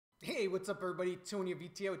Hey, what's up everybody? Tony of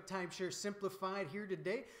VTO Timeshare Simplified here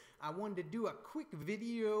today. I wanted to do a quick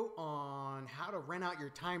video on how to rent out your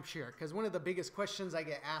timeshare, because one of the biggest questions I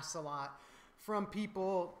get asked a lot from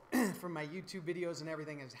people from my YouTube videos and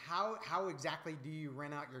everything is how exactly do you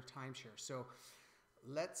rent out your timeshare? So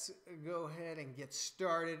let's go ahead and get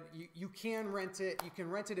started. You can rent it. You can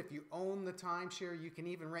rent it if you own the timeshare. You can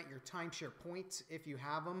even rent your timeshare points if you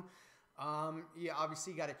have them. You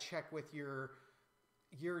obviously got to check with your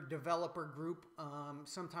developer group.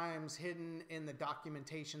 Sometimes hidden in the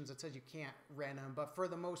documentations it says you can't rent them, but for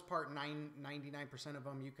the most part 99% of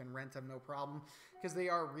them you can rent them no problem, because they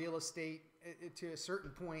are real estate to a certain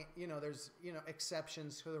point. You know, there's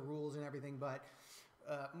exceptions to the rules and everything, but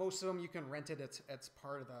most of them you can rent it. It's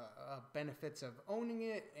part of the benefits of owning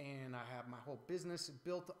it, and I have my whole business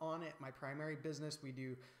built on it. My primary business, we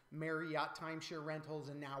do Marriott timeshare rentals,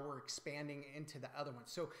 and now we're expanding into the other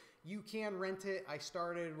ones. So you can rent it. I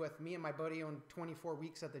started with me and my buddy on 24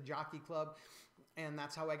 weeks at the Jockey Club, and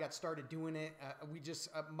that's how I got started doing it.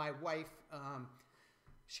 My wife,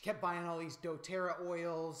 she kept buying all these doTERRA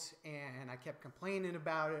oils, and I kept complaining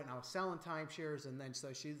about it, and I was selling timeshares, and then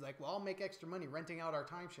so she's like, well, I'll make extra money renting out our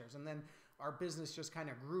timeshares. And then our business just kind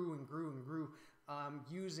of grew and grew and grew,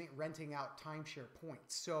 renting out timeshare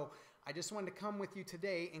points. So I just wanted to come with you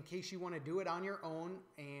today in case you want to do it on your own,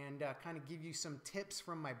 and kind of give you some tips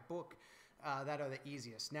from my book that are the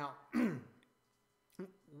easiest. Now,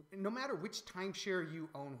 no matter which timeshare you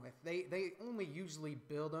own with, they only usually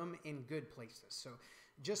build them in good places. So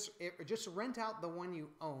just rent out the one you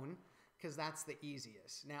own, because that's the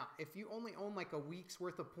easiest. Now, if you only own like a week's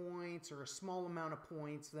worth of points or a small amount of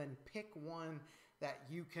points, then pick one that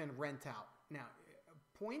you can rent out. Now,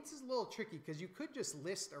 points is a little tricky because you could just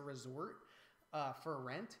list a resort for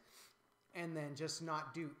rent and then just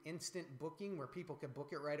not do instant booking where people could book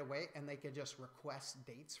it right away and they could just request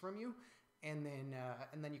dates from you. And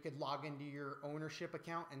then you could log into your ownership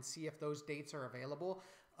account and see if those dates are available.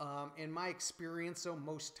 In my experience, though,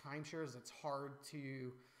 most timeshares, it's hard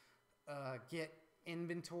to get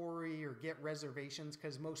inventory or get reservations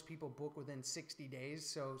because most people book within 60 days.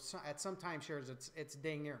 So at some timeshares, it's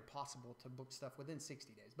dang near impossible to book stuff within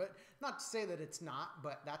 60 days. But not to say that it's not,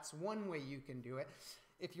 but that's one way you can do it.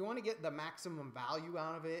 If you want to get the maximum value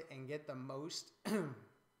out of it and get the most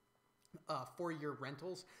for your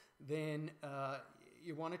rentals, then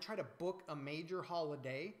you want to try to book a major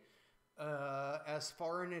holiday as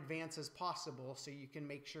far in advance as possible so you can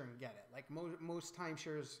make sure and get it. Like most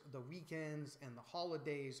timeshares, the weekends and the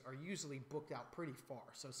holidays are usually booked out pretty far.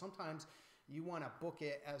 So sometimes you want to book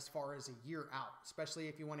it as far as a year out, especially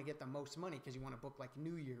if you want to get the most money, because you want to book like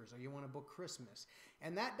New Year's or you want to book Christmas.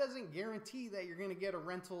 And that doesn't guarantee that you're going to get a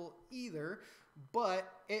rental either, but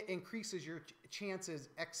it increases your chances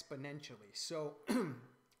exponentially. So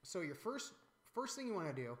so your first thing you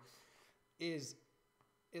want to do is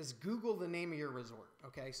Google the name of your resort.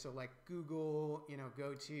 Okay, so like Google,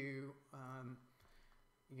 go to,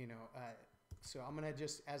 so I'm gonna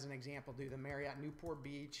just as an example do the Marriott Newport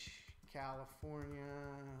Beach, California,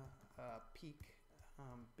 peak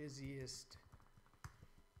busiest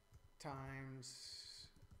times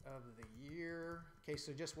of the year. Okay,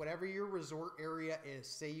 so just whatever your resort area is.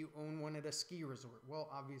 Say you own one at a ski resort. Well,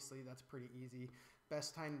 obviously that's pretty easy.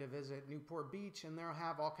 Best time to visit Newport Beach, and they'll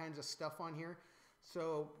have all kinds of stuff on here.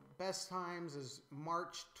 So best times is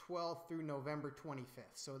March 12th through November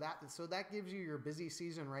 25th. So that gives you your busy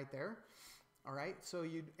season right there. All right. So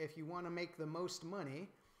if you want to make the most money,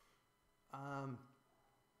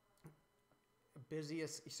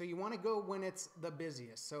 busiest. So you want to go when it's the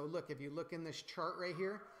busiest. So look, if you look in this chart right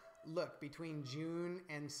here, look between June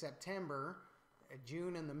and September.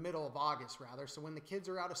 June and the middle of August rather. So when the kids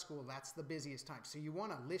are out of school, that's the busiest time. So you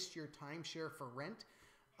want to list your timeshare for rent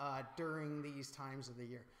during these times of the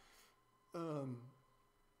year.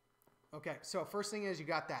 Okay, so first thing is you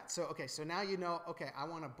got that. So, okay, so now you know, okay, I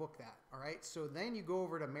want to book that. All right, so then you go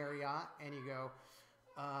over to Marriott and you go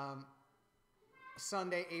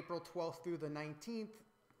Sunday, April 12th through the 19th,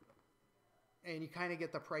 and you kind of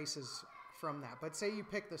get the prices from that. But say you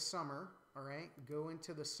pick the summer, all right, go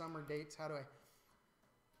into the summer dates. How do I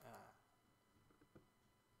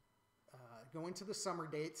go into the summer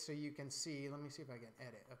dates so you can see? Let me see if I can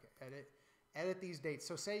edit. Okay, edit these dates.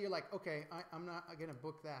 So say you're like, okay, I'm not gonna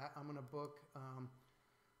book that. I'm gonna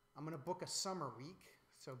book a summer week.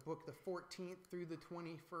 So book the 14th through the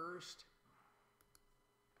 21st,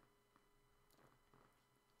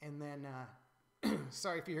 and then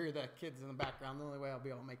sorry if you hear the kids in the background. The only way I'll be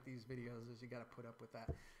able to make these videos is you got to put up with that.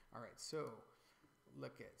 All right, so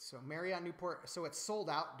look at, so Marriott Newport, so it's sold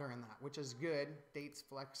out during that, which is good. Dates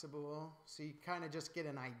flexible. So you kind of just get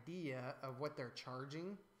an idea of what they're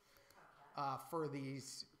charging for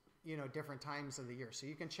these, you know, different times of the year. So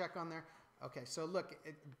you can check on there. Okay, so look,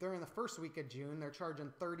 during the first week of June, they're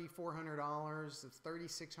charging $3,400, it's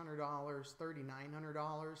 $3,600,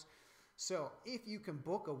 $3,900. So if you can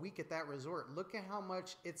book a week at that resort, look at how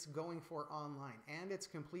much it's going for online, and it's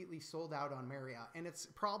completely sold out on Marriott, and it's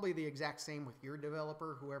probably the exact same with your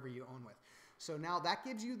developer, whoever you own with. So now that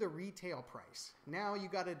gives you the retail price. Now you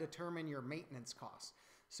got to determine your maintenance costs.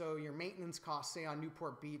 So your maintenance costs, say on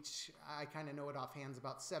Newport Beach, I kind of know it offhand, is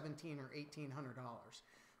about $1,700 or $1,800.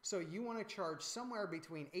 So you want to charge somewhere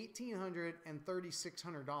between $1,800 and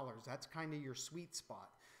 $3,600. That's kind of your sweet spot.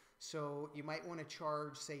 So you might want to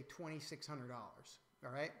charge, say, $2,600,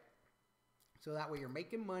 all right? So that way you're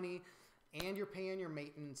making money and you're paying your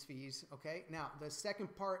maintenance fees, okay? Now, the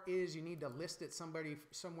second part is you need to list it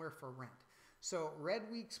somewhere for rent. So Red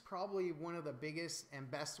Week's probably one of the biggest and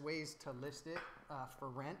best ways to list it for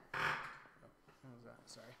rent. Oh, what was that?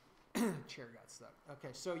 Sorry. Chair got stuck.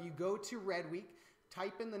 Okay, so you go to Red Week,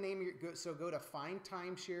 type in the name of your, so go to Find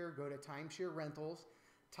Timeshare, go to Timeshare Rentals,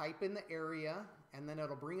 type in the area, and then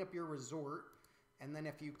it'll bring up your resort. And then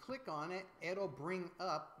if you click on it, it'll bring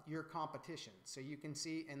up your competition. So you can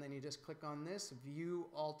see, and then you just click on this, View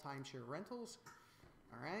All Timeshare Rentals.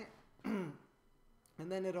 All right.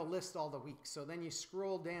 And then it'll list all the weeks. So then you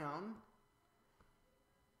scroll down.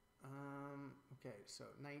 Okay, so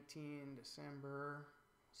 19 December.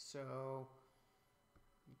 So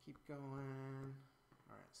you keep going.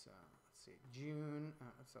 All right, so let's see, June.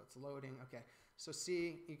 So it's loading. Okay, so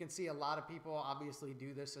see, you can see a lot of people obviously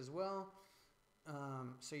do this as well.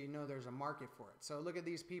 So you know there's a market for it. So look at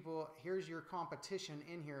these people. Here's your competition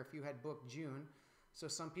in here if you had booked June. So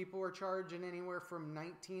some people are charging anywhere from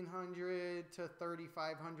 $1,900 to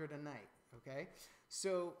 $3,500 a night, okay?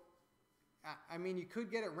 So, I mean, you could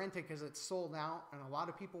get it rented because it's sold out, and a lot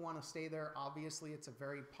of people want to stay there. Obviously, it's a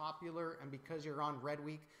very popular, and because you're on Red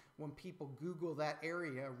Week, when people Google that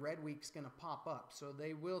area, Red Week's going to pop up. So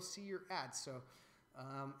they will see your ads. So,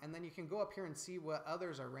 and then you can go up here and see what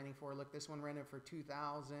others are renting for. Look, this one rented for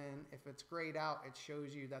 $2,000. If it's grayed out, it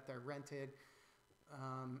shows you that they're rented.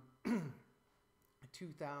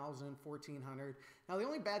 2,000, 1,400. Now the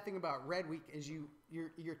only bad thing about Red Week is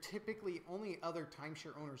you're typically only other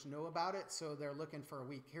timeshare owners know about it, so they're looking for a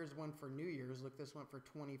week. Here's one for New Year's. Look, this one for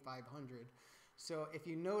 2,500. So if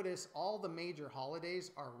you notice, all the major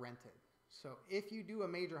holidays are rented. So if you do a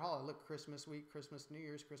major holiday, look, Christmas week, Christmas, New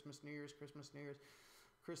Year's, Christmas, New Year's, Christmas, New Year's,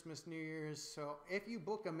 Christmas, New Year's. So if you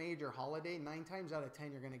book a major holiday, 9 times out of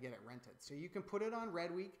 10 you're going to get it rented. So you can put it on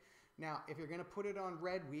Red Week. Now, if you're going to put it on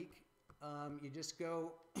Red Week, you just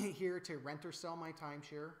go here to rent or sell my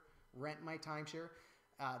timeshare, rent my timeshare.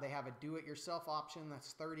 They have a do-it-yourself option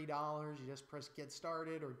that's $30. You just press get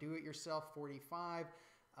started, or do-it-yourself $45,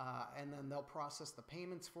 and then they'll process the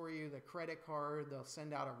payments for you, the credit card. They'll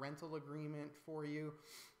send out a rental agreement for you.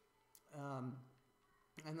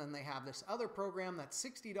 And then they have this other program that's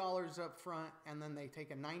 $60 up front, and then they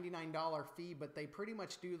take a $99 fee, but they pretty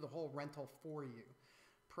much do the whole rental for you.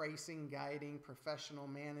 Pricing, guiding, professional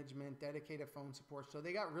management, dedicated phone support. So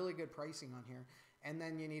they got really good pricing on here. And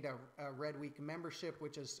then you need a Red Week membership,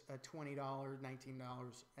 which is a $20, $19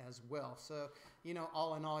 as well. So, you know,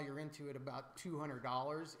 all in all, you're into it about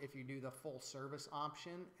 $200 if you do the full service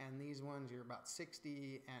option. And these ones, you're about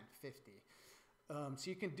 $60 and $50. So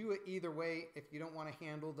you can do it either way if you don't want to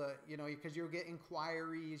handle the, you know, because you'll get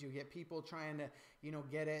inquiries, you'll get people trying to, you know,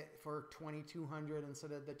 get it for $2,200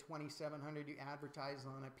 instead of the $2,700 you advertise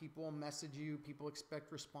on it. People will message you, people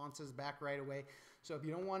expect responses back right away. So if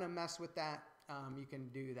you don't want to mess with that, you can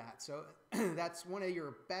do that. So that's one of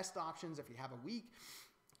your best options if you have a week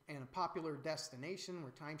and a popular destination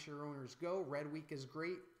where timeshare owners go. Red Week is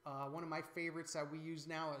great. One of my favorites that we use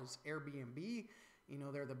now is Airbnb. You know,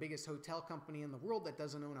 they're the biggest hotel company in the world that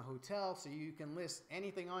doesn't own a hotel. So you can list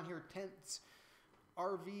anything on here: tents,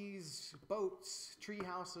 RVs, boats, tree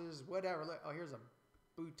houses, whatever. Oh, here's a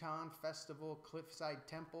Bhutan festival, Cliffside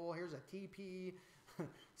Temple. Here's a teepee.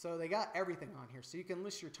 So they got everything on here. So you can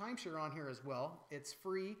list your timeshare on here as well. It's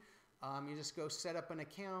free. You just go set up an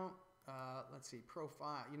account. Let's see,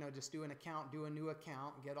 profile. You know, just do an account, do a new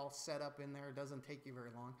account, get all set up in there. It doesn't take you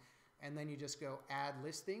very long. And then you just go add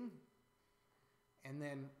listing. And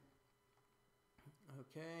then,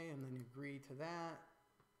 okay, and then you agree to that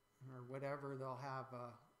or whatever. They'll have,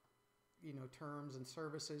 you know, terms and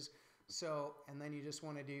services. So, and then you just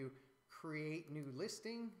want to do create new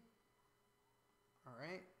listing. All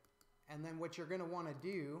right. And then what you're going to want to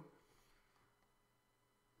do,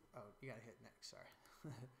 oh, you got to hit next, sorry.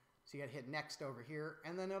 So you got to hit next over here,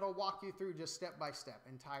 and then it'll walk you through just step by step,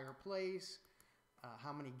 entire place,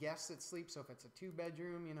 how many guests it sleeps. So if it's a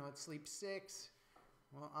 2-bedroom, you know, it sleeps 6.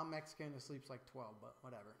 Well, I'm Mexican, it sleeps like 12, but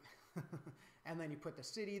whatever. And then you put the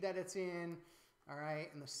city that it's in, all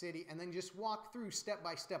right, and the city, and then just walk through step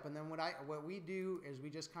by step. And then what we do is we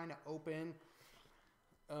just kind of open,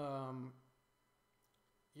 you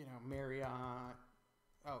know, Marriott.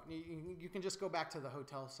 Oh, you can just go back to the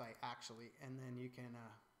hotel site actually, and then you can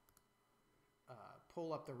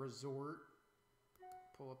pull up the resort,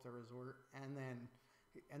 and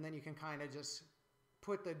then you can kind of just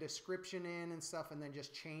put the description in and stuff, and then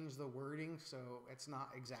just change the wording so it's not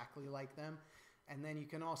exactly like them. And then you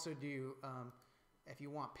can also do, if you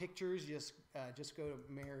want pictures, just go to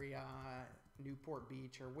Marriott, Newport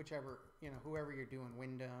Beach, or whichever, you know, whoever you're doing,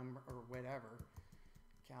 Wyndham or whatever,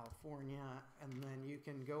 California, and then you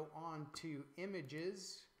can go on to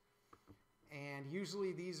images. And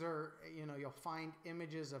usually these are, you know, you'll find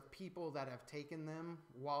images of people that have taken them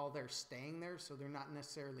while they're staying there, so they're not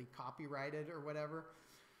necessarily copyrighted or whatever.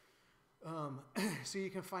 So you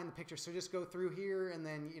can find the picture. So just go through here and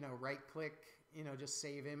then, you know, right click, you know, just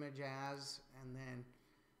save image as, and then,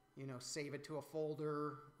 you know, save it to a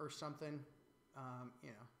folder or something. You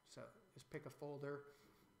know, so just pick a folder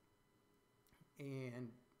and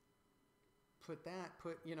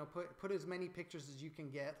put as many pictures as you can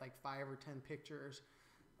get, like 5 or 10 pictures.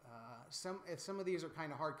 Some of these are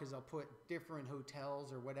kind of hard because they'll put different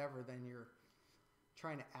hotels or whatever than you're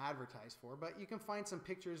trying to advertise for, but you can find some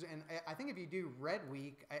pictures. And I think if you do Red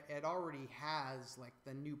Week, it already has like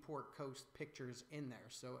the Newport Coast pictures in there,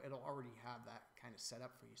 so it'll already have that kind of set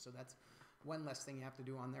up for you. So that's one less thing you have to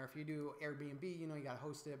do on there. If you do Airbnb, you know, you got to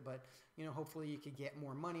host it, but, you know, hopefully you could get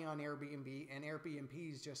more money on Airbnb. And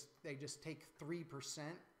Airbnb's they just take 3%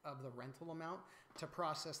 of the rental amount to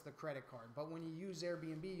process the credit card. But when you use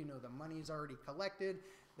Airbnb, you know, the money's already collected.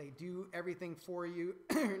 They do everything for you.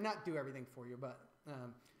 Not do everything for you, but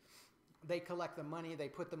they collect the money. They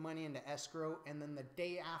put the money into escrow, and then the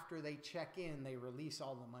day after they check in, they release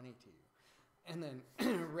all the money to you. And then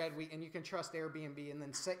Red Week, and you can trust Airbnb, and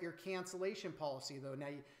then set your cancellation policy though. Now,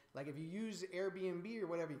 like if you use Airbnb or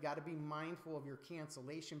whatever, you got to be mindful of your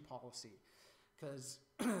cancellation policy, because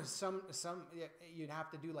some you'd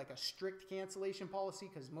have to do like a strict cancellation policy,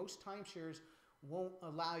 because most timeshares won't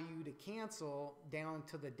allow you to cancel down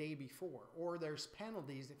to the day before, or there's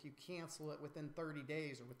penalties if you cancel it within 30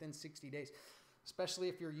 days or within 60 days. Especially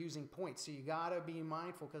if you're using points. So you got to be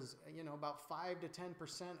mindful, because, you know, about 5 to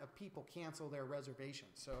 10% of people cancel their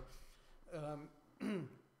reservations. So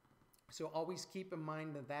so always keep in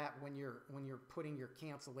mind that when you're putting your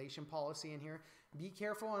cancellation policy in here. Be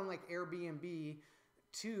careful on like Airbnb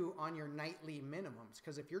too on your nightly minimums,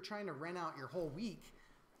 because if you're trying to rent out your whole week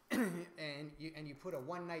and you put a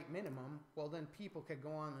 1-night minimum, well, then people could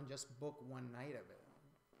go on and just book 1 night of it,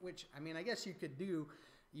 which, I mean, I guess you could do.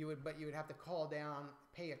 But you would have to call down,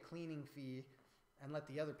 pay a cleaning fee, and let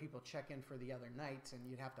the other people check in for the other nights, and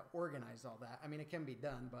you'd have to organize all that. I mean, it can be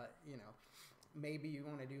done, but, you know, maybe you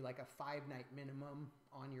want to do like a 5-night minimum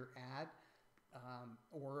on your ad,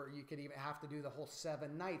 or you could even have to do the whole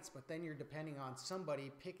 7 nights, but then you're depending on somebody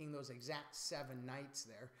picking those exact 7 nights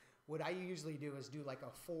there. What I usually do is do like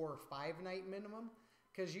a 4 or 5-night minimum,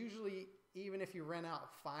 because usually, even if you rent out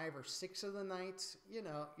 5 or 6 of the nights, you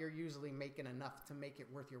know, you're usually making enough to make it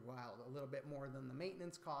worth your while, a little bit more than the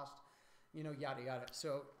maintenance cost, you know, yada, yada.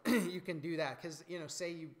 So you can do that, because, you know,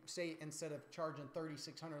 say instead of charging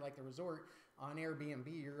 $3,600 like the resort on Airbnb,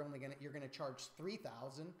 you're going to charge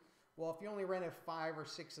 $3,000. Well, if you only rented 5 or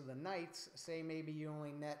 6 of the nights, say maybe you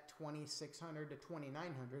only net $2,600 to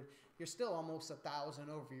 $2,900, you're still almost $1,000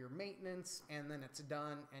 over your maintenance, and then it's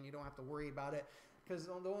done, and you don't have to worry about it. Because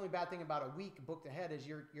the only bad thing about a week booked ahead is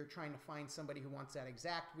you're trying to find somebody who wants that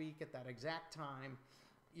exact week at that exact time,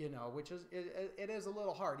 you know, which is it is a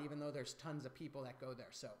little hard, even though there's tons of people that go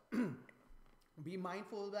there. So be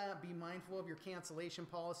mindful of that. Be mindful of your cancellation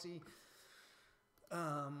policy.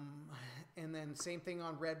 And then same thing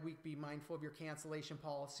on Red Week. Be mindful of your cancellation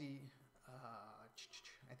policy.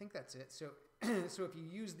 I think that's it. So so if you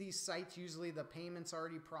use these sites, usually the payment's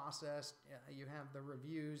already processed. You have the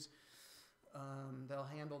reviews. They'll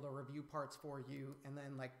handle the review parts for you. And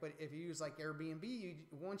then but if you use like Airbnb,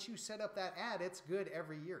 once you set up that ad, it's good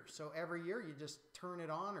every year. So every year you just turn it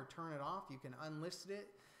on or turn it off. You can unlist it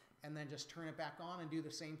and then just turn it back on and do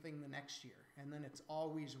the same thing the next year. And then it's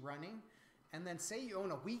always running. And then say you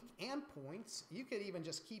own a week and points, you could even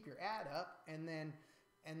just keep your ad up and then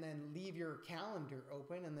leave your calendar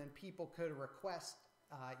open, and then people could request,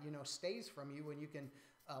 you know, stays from you, and you can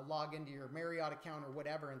log into your Marriott account or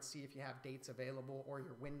whatever and see if you have dates available, or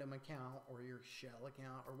your Wyndham account or your Shell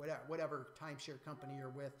account or whatever timeshare company you're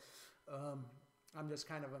with. I'm just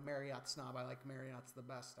kind of a Marriott snob. I like Marriott's the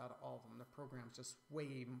best out of all of them. The program's just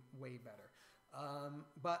way, way better.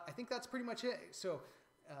 But I think that's pretty much it. So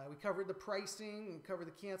we covered the pricing, covered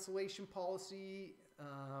the cancellation policy,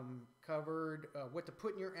 covered what to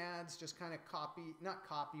put in your ads, just kind of not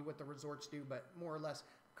copy what the resorts do, but more or less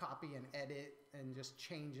copy and edit and just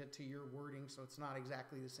change it to your wording so it's not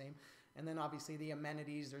exactly the same. And then obviously the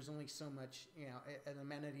amenities, there's only so much, an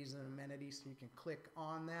amenities, so you can click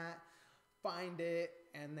on that, find it,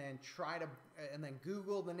 and then and then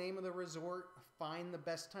Google the name of the resort, find the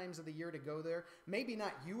best times of the year to go there. Maybe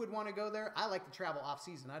not you would want to go there. I like to travel off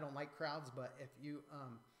season. I don't like crowds, but if you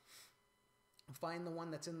find the one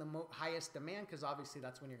that's in the highest demand, because obviously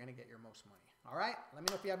that's when you're going to get your most money. All right. Let me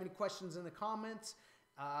know if you have any questions in the comments.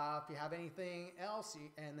 If you have anything else,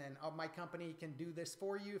 and then my company can do this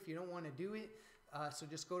for you if you don't want to do it. So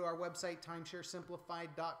just go to our website,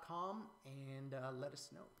 timesharesimplified.com, and let us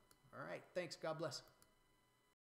know. All right. Thanks. God bless.